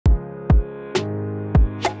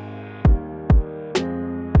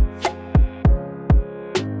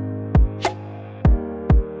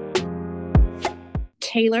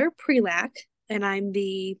Taylor Prelac, and I'm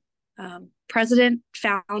the president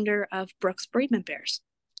founder of Brooks Bereavement Bears.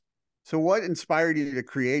 So, what inspired you to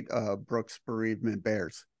create Brooks Bereavement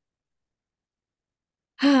Bears?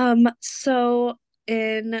 So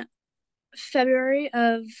in February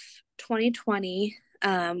of 2020,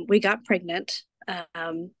 we got pregnant.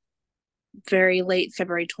 Very late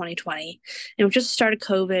February 2020, and we just started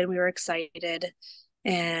COVID. We were excited,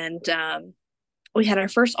 and we had our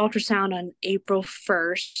first ultrasound on April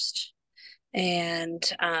 1st. And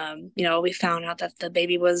we found out that the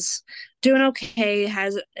baby was doing okay, it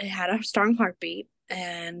had a strong heartbeat,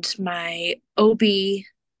 and my OB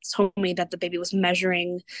told me that the baby was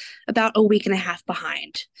measuring about a week and a half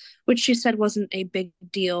behind, which she said wasn't a big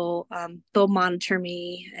deal. They'll monitor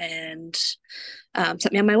me and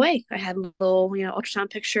sent me on my way. I had a little ultrasound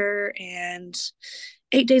picture, and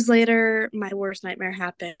 8 days later my worst nightmare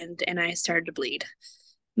happened and I started to bleed.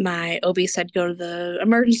 My OB said go to the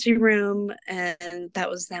emergency room, and that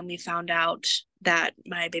was then we found out that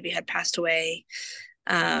my baby had passed away.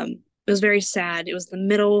 It was very sad. It was the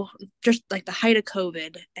middle, just like the height of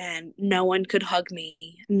COVID, and no one could hug me.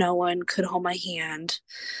 No one could hold my hand.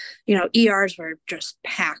 ERs were just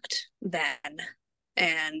packed then,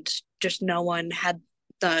 and just no one had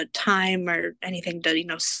the time or anything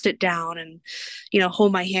to, sit down and,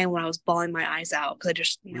 hold my hand when I was bawling my eyes out because I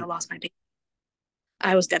just, lost my baby.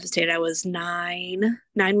 I was devastated. I was nine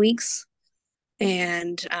weeks,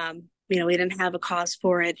 and we didn't have a cause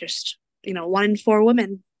for it. Just 1 in 4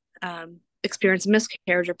 women experience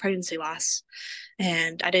miscarriage or pregnancy loss,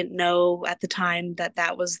 and I didn't know at the time that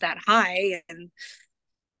that was that high. And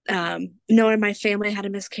no one in my family had a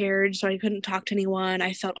miscarriage, so I couldn't talk to anyone.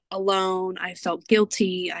 I felt alone. I felt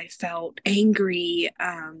guilty. I felt angry.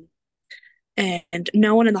 And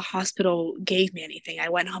no one in the hospital gave me anything. I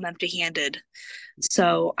went home empty handed.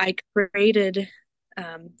 So I created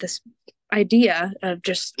this idea of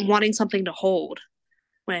just wanting something to hold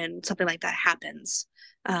when something like that happens.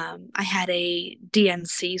 I had a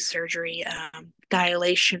DNC surgery,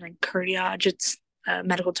 dilation and cardiage. It's a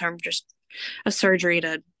medical term, just a surgery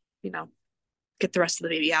to, get the rest of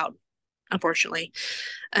the baby out, unfortunately.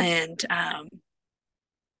 And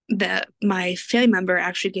that my family member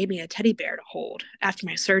actually gave me a teddy bear to hold after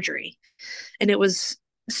my surgery. And it was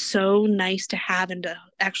so nice to have and to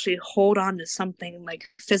actually hold on to something like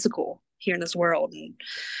physical here in this world. And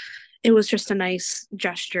it was just a nice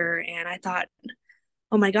gesture. And I thought,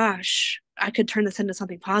 oh my gosh, I could turn this into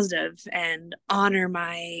something positive and honor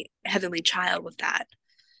my heavenly child with that.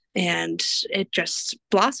 And it just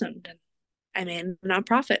blossomed. And I made a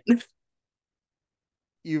nonprofit.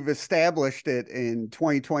 You've established it in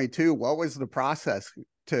 2022. What was the process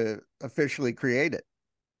to officially create it?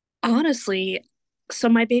 Honestly, so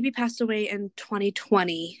my baby passed away in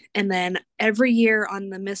 2020, and then every year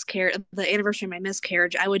on the anniversary of my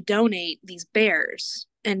miscarriage, I would donate these bears,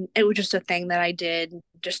 and it was just a thing that I did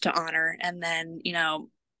just to honor. And then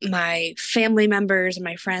my family members and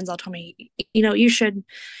my friends all told me, you should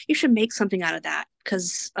make something out of that,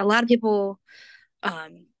 because a lot of people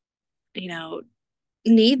um you know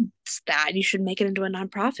needs that. You should make it into a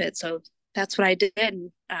nonprofit. So that's what I did.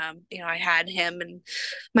 And, I had him, and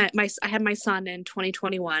I had my son in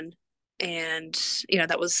 2021, and,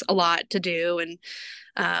 that was a lot to do. And,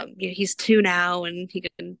 he's 2 now, and he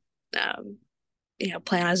can,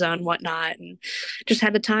 play on his own, whatnot, and just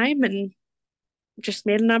had the time and just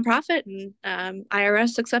made a nonprofit. And,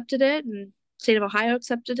 IRS accepted it, and state of Ohio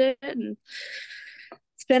accepted it. And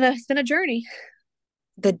it's been a journey.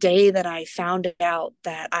 The day that I found out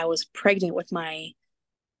that I was pregnant with my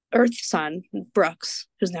Earth son, Brooks,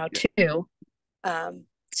 who's now 2.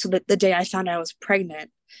 So the day I found out I was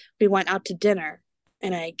pregnant, we went out to dinner,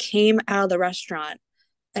 and I came out of the restaurant,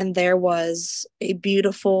 and there was a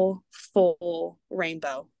beautiful, full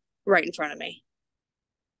rainbow right in front of me.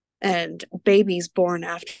 And babies born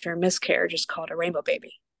after miscarriage is called a rainbow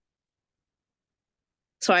baby.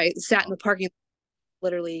 So I sat in the parking lot,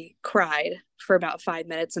 literally cried for about 5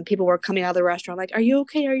 minutes, and people were coming out of the restaurant like, "Are you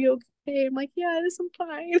okay? Are you okay?" I'm like, "Yes, I'm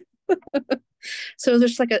fine." So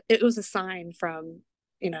there's it was a sign from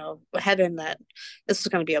heaven that this was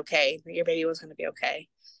going to be okay, that your baby was going to be okay.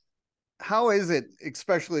 How is it,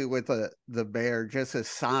 especially with the bear, just a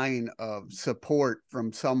sign of support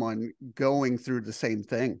from someone going through the same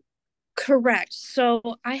thing? Correct. So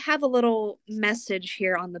I have a little message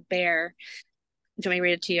here on the bear. Do you want me to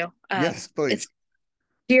read it to you? Yes, It's, please.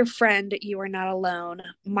 dear friend, you are not alone.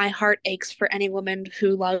 My heart aches for any woman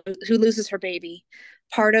who loses her baby.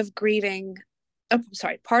 Part of grieving,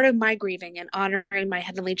 part of my grieving and honoring my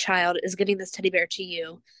heavenly child is giving this teddy bear to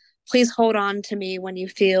you. please hold on to me when you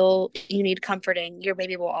feel you need comforting. Your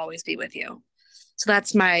baby will always be with you. So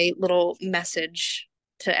that's my little message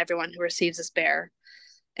to everyone who receives this bear.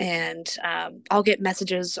 And I'll get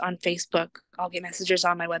messages on Facebook. I'll get messages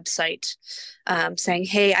on my website saying,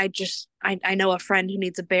 "Hey, I know a friend who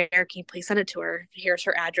needs a bear. Can you please send it to her? Here's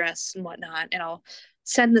her address and whatnot." And I'll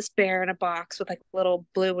send this bear in a box with like little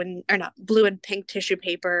blue and or not blue and pink tissue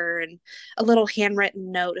paper and a little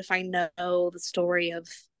handwritten note if I know the story of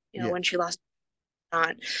Yeah. when she lost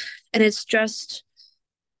not. And it's just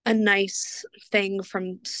a nice thing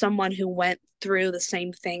from someone who went through the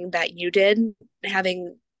same thing that you did,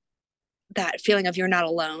 having that feeling of you're not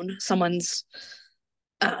alone. Someone's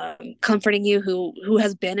comforting you who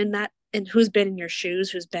has been in that and who's been in your shoes,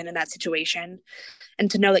 who's been in that situation, and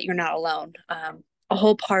to know that you're not alone. A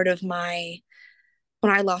whole part of my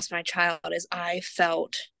when I lost my child is I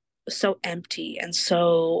felt so empty and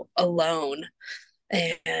so alone,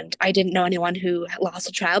 and I didn't know anyone who lost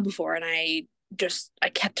a child before, and I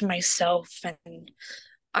kept to myself, and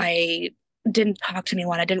I didn't talk to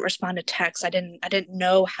anyone. I didn't respond to texts. I didn't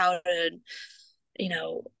know how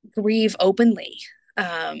to grieve openly.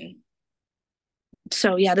 um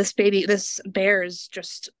so yeah, this bear is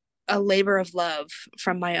just a labor of love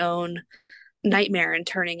from my own nightmare and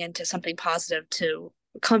turning into something positive to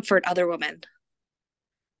comfort other women.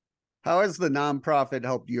 How has the nonprofit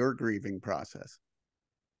helped your grieving process?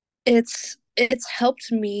 It's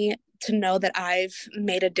helped me to know that I've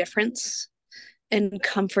made a difference in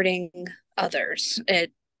comforting others.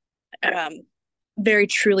 It um, very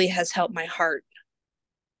truly has helped my heart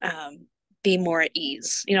um, be more at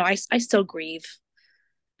ease. I still grieve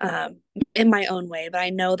um, in my own way, but I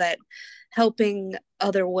know that helping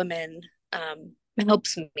other women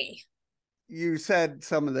helps me. You said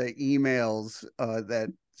some of the emails that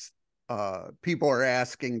people are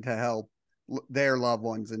asking to help their loved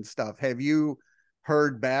ones and stuff. Have you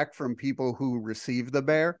heard back from people who received the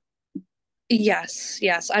bear? Yes,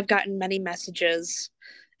 yes, I've gotten many messages,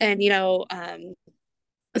 and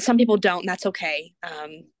some people don't, and that's okay.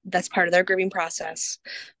 That's part of their grieving process.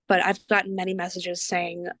 But I've gotten many messages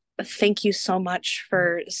saying, "Thank you so much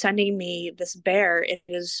for sending me this bear. It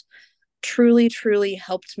has truly, truly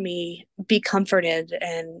helped me be comforted."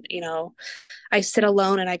 And I sit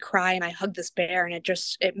alone and I cry and I hug this bear, and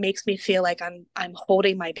it makes me feel like I'm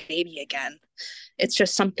holding my baby again. It's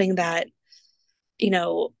just something that you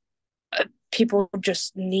know people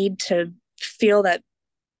just need to feel that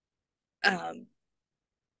um,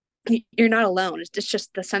 you're not alone. It's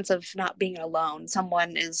just the sense of not being alone.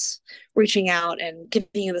 Someone is reaching out and giving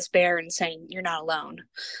you this bear and saying you're not alone.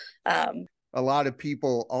 Um, A lot of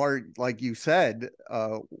people are, like you said,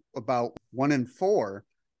 about 1 in 4,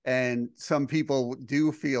 and some people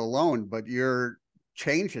do feel alone, but you're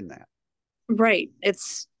changing that. right.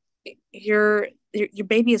 It's your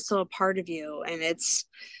baby is still a part of you, and it's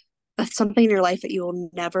something in your life that you will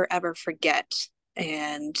never ever forget.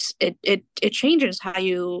 And it changes how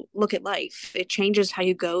you look at life. It changes how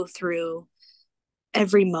you go through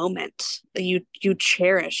every moment. You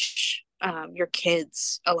cherish your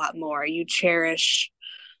kids a lot more. You cherish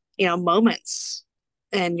moments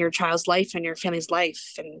in your child's life and your family's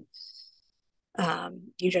life, and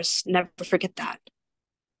you just never forget that.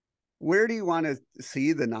 Where do you want to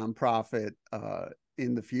see the nonprofit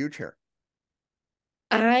in the future?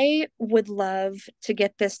 I would love to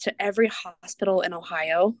get this to every hospital in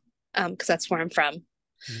Ohio, because that's where I'm from.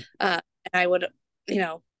 And I would, you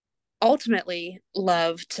know, ultimately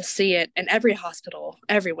love to see it in every hospital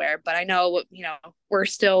everywhere. But I know, we're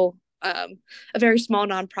still a very small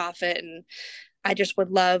nonprofit, and I just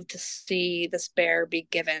would love to see this bear be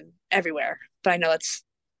given everywhere. But I know it's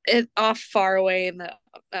off far away in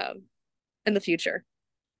the future.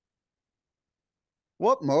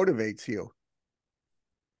 What motivates you?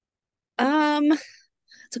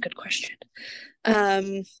 That's a good question.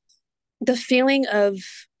 Um, the feeling of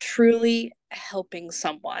truly helping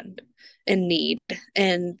someone in need,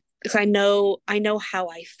 and because I know how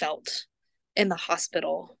I felt in the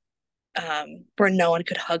hospital, where no one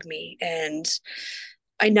could hug me, and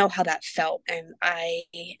I know how that felt, and I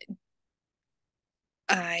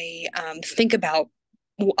think about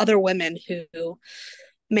other women who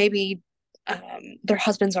maybe their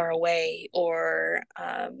husbands are away, or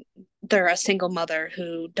they're a single mother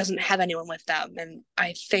who doesn't have anyone with them. And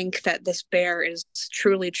I think that this bear is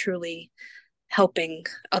truly, truly helping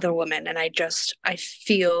other women. And I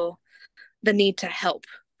feel the need to help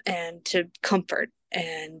and to comfort.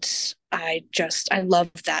 And I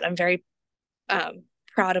love that. I'm very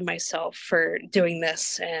proud of myself for doing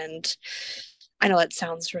this. And I know that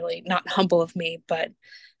sounds really not humble of me, but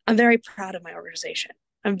I'm very proud of my organization.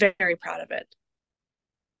 I'm very proud of it.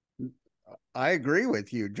 I agree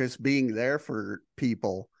with you. Just being there for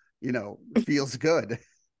people, feels good.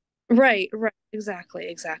 Right, right, exactly,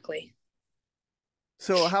 exactly.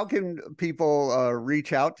 So, how can people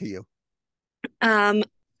reach out to you? Um,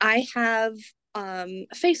 I have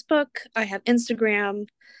Facebook, I have Instagram.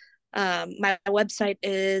 My website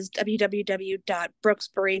is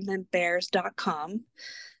www.brooksbereavementbears.com.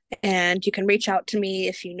 And you can reach out to me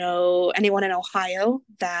if you know anyone in Ohio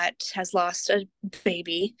that has lost a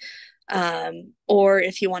baby, or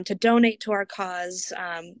if you want to donate to our cause.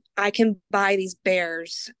 I can buy these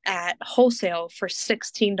bears at wholesale for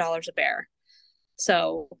 $16 a bear.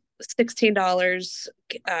 So $16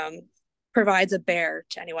 um, provides a bear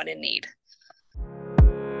to anyone in need.